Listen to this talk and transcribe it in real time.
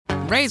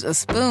raise a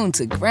spoon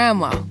to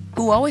Grandma,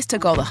 who always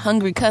took all the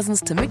hungry cousins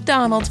to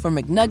McDonald's for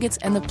McNuggets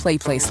and the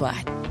Play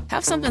Slide.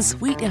 Have something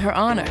sweet in her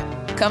honor.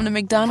 Come to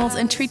McDonald's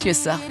and treat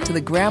yourself to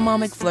the Grandma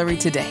McFlurry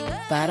today.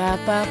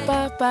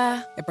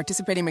 Ba-da-ba-ba-ba. At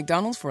participating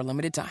McDonald's for a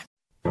limited time.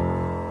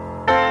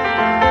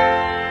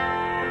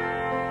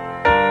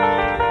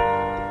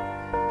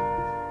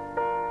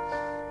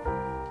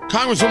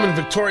 Congresswoman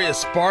Victoria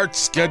Spartz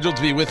scheduled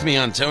to be with me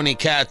on Tony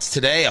Katz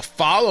today. A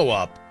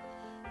follow-up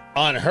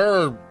on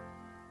her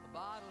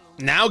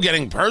now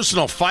getting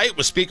personal fight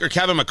with Speaker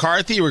Kevin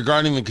McCarthy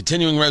regarding the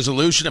continuing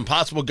resolution and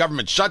possible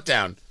government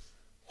shutdown.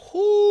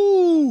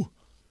 Whoo!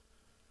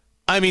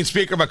 I mean,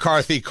 Speaker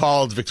McCarthy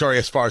called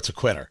Victoria Spartz a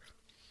quitter.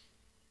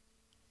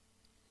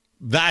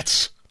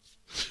 That's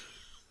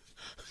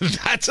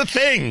a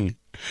thing.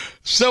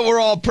 So we're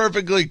all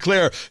perfectly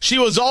clear. She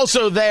was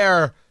also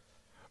there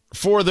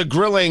for the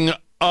grilling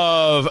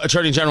of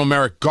Attorney General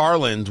Merrick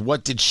Garland.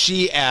 What did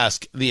she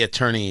ask the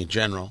Attorney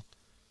General?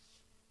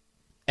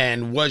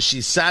 And was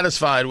she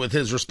satisfied with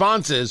his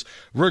responses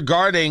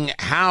regarding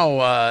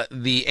how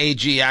the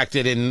AG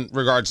acted in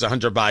regards to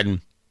Hunter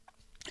Biden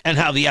and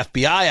how the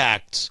FBI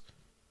acts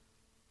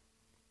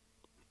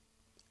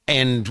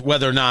and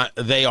whether or not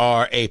they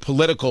are a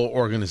political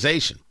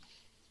organization?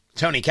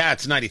 Tony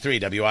Katz, 93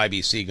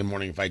 WIBC. Good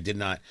morning if I did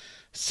not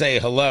say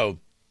hello.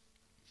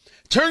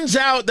 Turns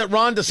out that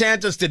Ron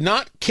DeSantis did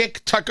not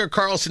kick Tucker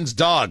Carlson's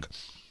dog.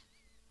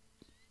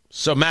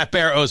 So Matt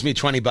Bear owes me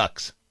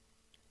 $20.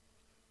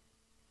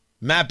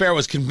 Matt Bear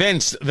was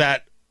convinced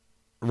that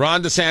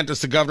Ron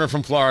DeSantis, the governor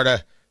from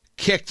Florida,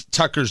 kicked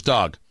Tucker's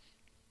dog.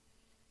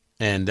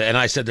 And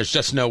I said, there's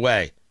just no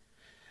way.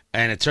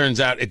 And it turns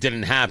out it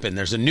didn't happen.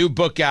 There's a new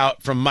book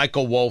out from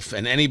Michael Wolff,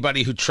 and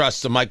anybody who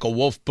trusts the Michael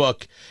Wolff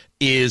book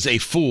is a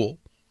fool.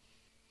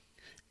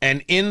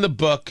 And in the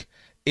book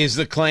is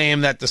the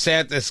claim that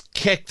DeSantis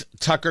kicked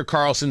Tucker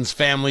Carlson's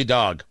family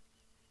dog.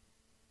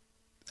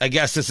 I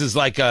guess this is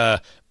like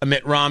a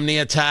Mitt Romney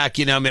attack.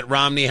 You know, Mitt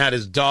Romney had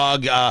his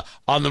dog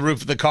on the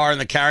roof of the car in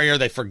the Carrier.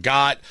 They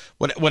forgot,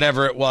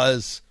 whatever it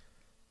was.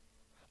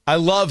 I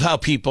love how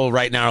people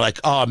right now are like,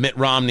 oh, Mitt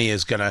Romney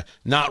is going to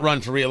not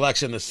run for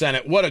re-election in the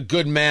Senate. What a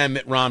good man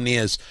Mitt Romney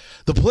is.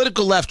 The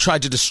political left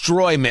tried to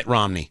destroy Mitt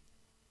Romney.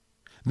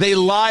 They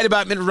lied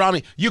about Mitt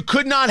Romney. You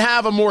could not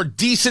have a more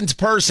decent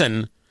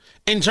person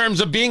in terms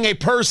of being a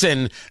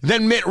person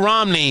than Mitt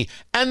Romney,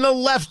 and the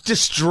left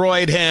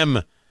destroyed him.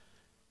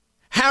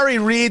 Harry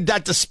Reid,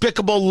 that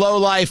despicable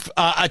lowlife,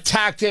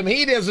 attacked him.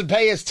 He doesn't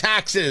pay his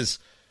taxes.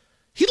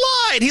 He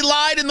lied. He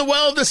lied in the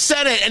well of the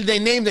Senate, and they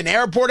named an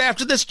airport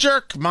after this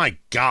jerk? My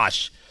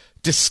gosh.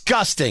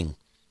 Disgusting.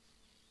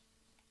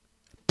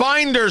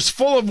 Binders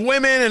full of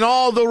women and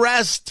all the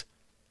rest.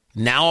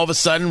 Now all of a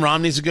sudden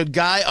Romney's a good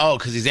guy? Oh,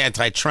 because he's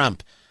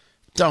anti-Trump.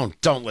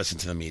 Don't listen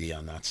to the media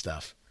on that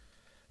stuff.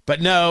 But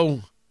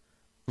no,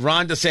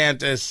 Ron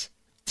DeSantis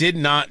did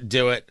not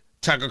do it.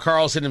 Tucker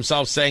Carlson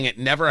himself saying it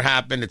never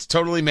happened. It's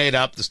totally made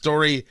up. The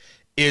story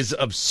is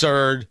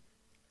absurd.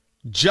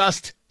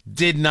 Just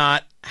did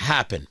not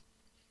happen.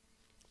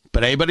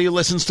 But anybody who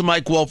listens to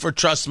Mike Wolff or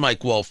trusts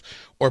Mike Wolff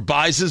or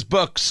buys his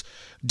books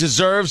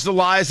deserves the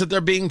lies that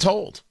they're being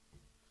told.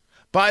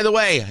 By the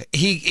way,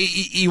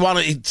 you want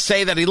to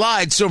say that he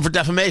lied, sue him for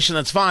defamation,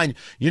 that's fine.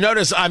 You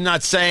notice I'm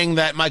not saying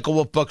that Michael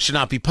Wolff books should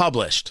not be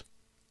published.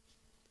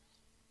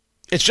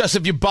 It's just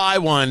if you buy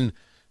one,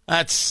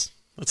 that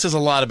says a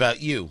lot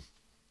about you.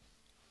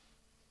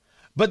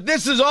 But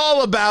this is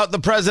all about the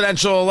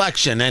presidential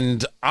election,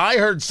 and I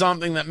heard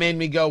something that made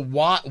me go,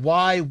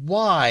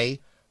 why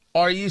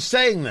are you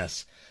saying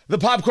this? The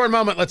popcorn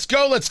moment. Let's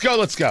go. It's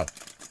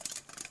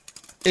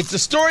a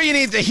story you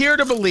need to hear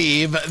to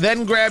believe,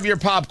 then grab your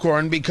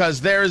popcorn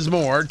because there's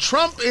more.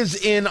 Trump is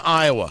in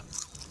Iowa.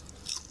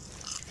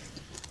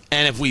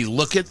 And if we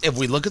look at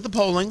the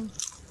polling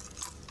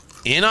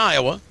in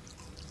Iowa,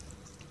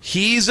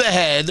 he's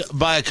ahead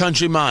by a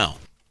country mile.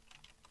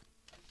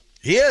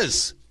 He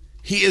is.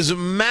 He is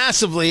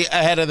massively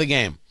ahead of the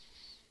game.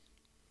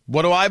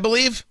 What do I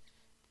believe?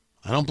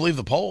 I don't believe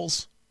the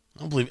polls. I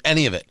don't believe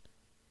any of it.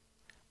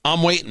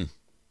 I'm waiting.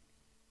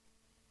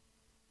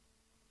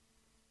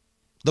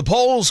 The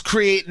polls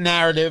create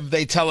narrative.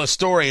 They tell a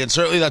story, and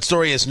certainly that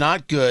story is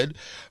not good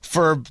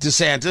for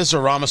DeSantis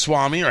or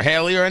Ramaswamy or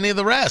Haley or any of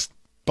the rest.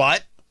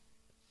 But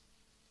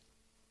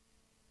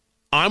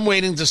I'm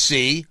waiting to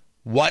see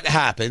what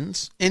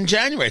happens in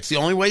January. It's the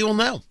only way you'll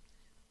know.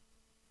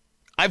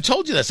 I've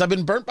told you this. I've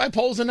been burnt by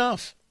polls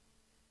enough.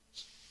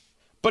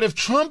 But if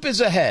Trump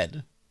is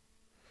ahead,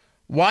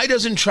 why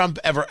doesn't Trump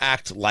ever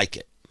act like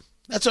it?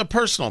 That's a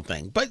personal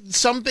thing. But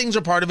some things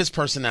are part of his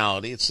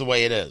personality. It's the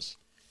way it is.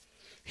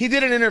 He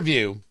did an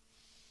interview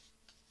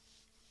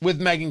with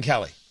Megyn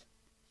Kelly.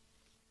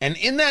 And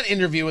in that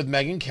interview with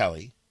Megyn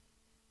Kelly,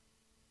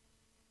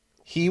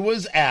 he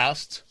was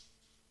asked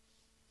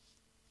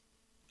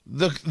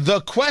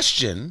the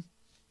question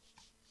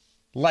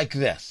like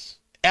this.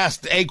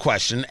 Asked the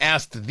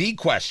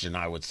question,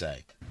 I would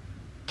say.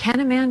 Can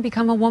a man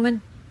become a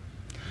woman?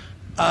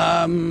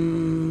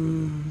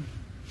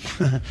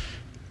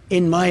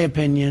 In my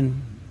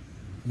opinion,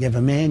 You have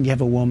a man, you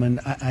have a woman.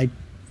 I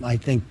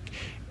think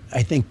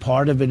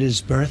part of it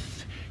is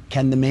birth.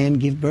 Can the man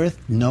give birth?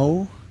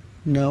 No.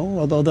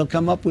 Although they'll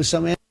come up with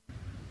some.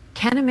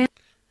 Can a man?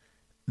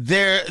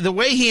 The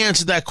way he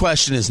answered that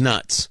question is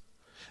nuts.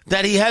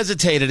 That he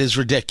hesitated is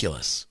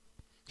ridiculous.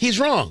 He's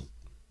wrong.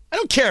 I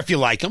don't care if you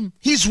like him.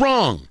 He's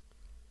wrong.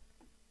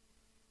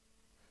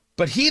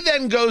 But he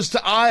then goes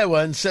to Iowa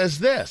and says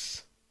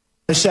this.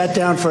 I sat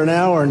down for an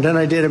hour, and then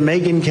I did a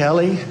Megyn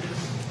Kelly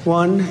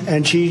one,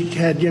 and she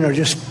had,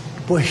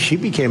 she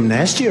became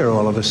nastier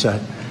all of a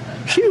sudden.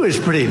 She was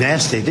pretty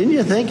nasty, didn't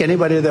you think?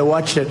 Anybody that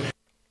watched it.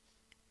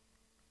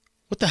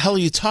 What the hell are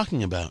you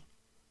talking about?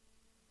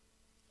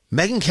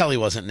 Megyn Kelly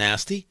wasn't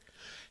nasty.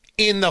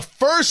 In the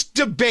first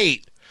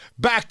debate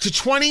back to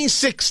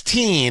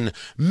 2016,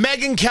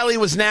 Megyn Kelly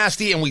was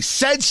nasty, and we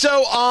said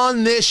so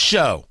on this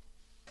show.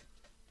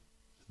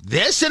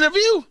 This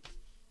interview?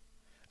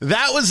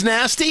 That was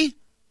nasty?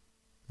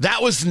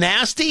 That was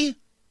nasty?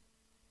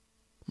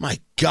 My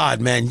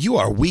God, man, you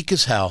are weak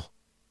as hell.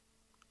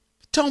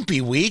 Don't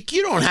be weak.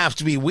 You don't have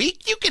to be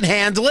weak. You can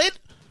handle it.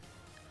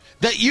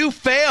 That you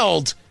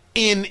failed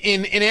in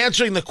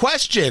answering the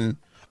question.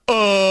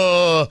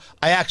 It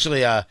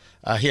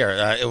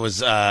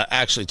was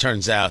actually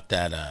turns out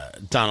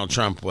that Donald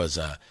Trump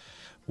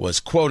was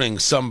quoting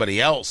somebody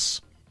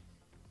else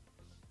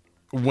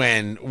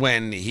when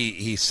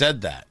he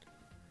said that.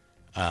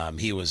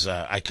 He was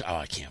I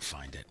can't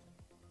find it.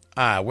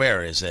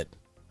 Where is it?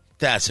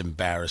 That's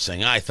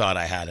embarrassing. I thought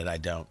I had it. I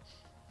don't.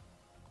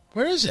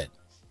 Where is it?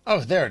 Oh,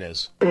 there it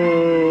is. It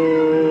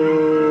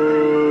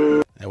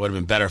would have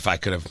been better if I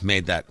could have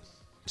made that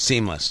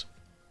seamless.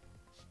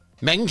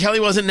 Megyn Kelly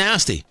wasn't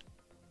nasty.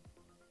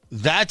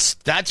 That's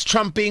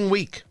Trump being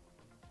weak.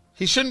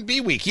 He shouldn't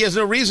be weak. He has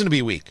no reason to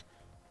be weak.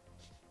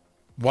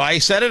 Why he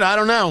said it, I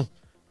don't know.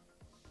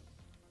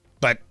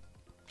 But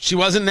she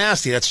wasn't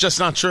nasty. That's just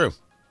not true.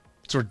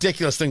 It's a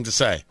ridiculous thing to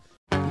say.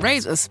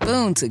 Raise a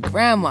spoon to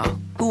Grandma,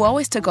 who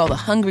always took all the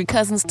hungry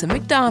cousins to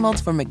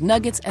McDonald's for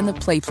McNuggets and the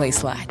Play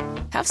Slide.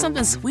 Have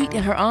something sweet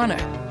in her honor.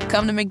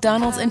 Come to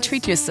McDonald's and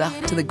treat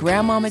yourself to the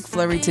Grandma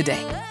McFlurry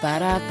today.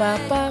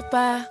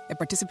 Ba-da-ba-ba-ba. At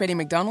participating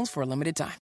McDonald's for a limited time.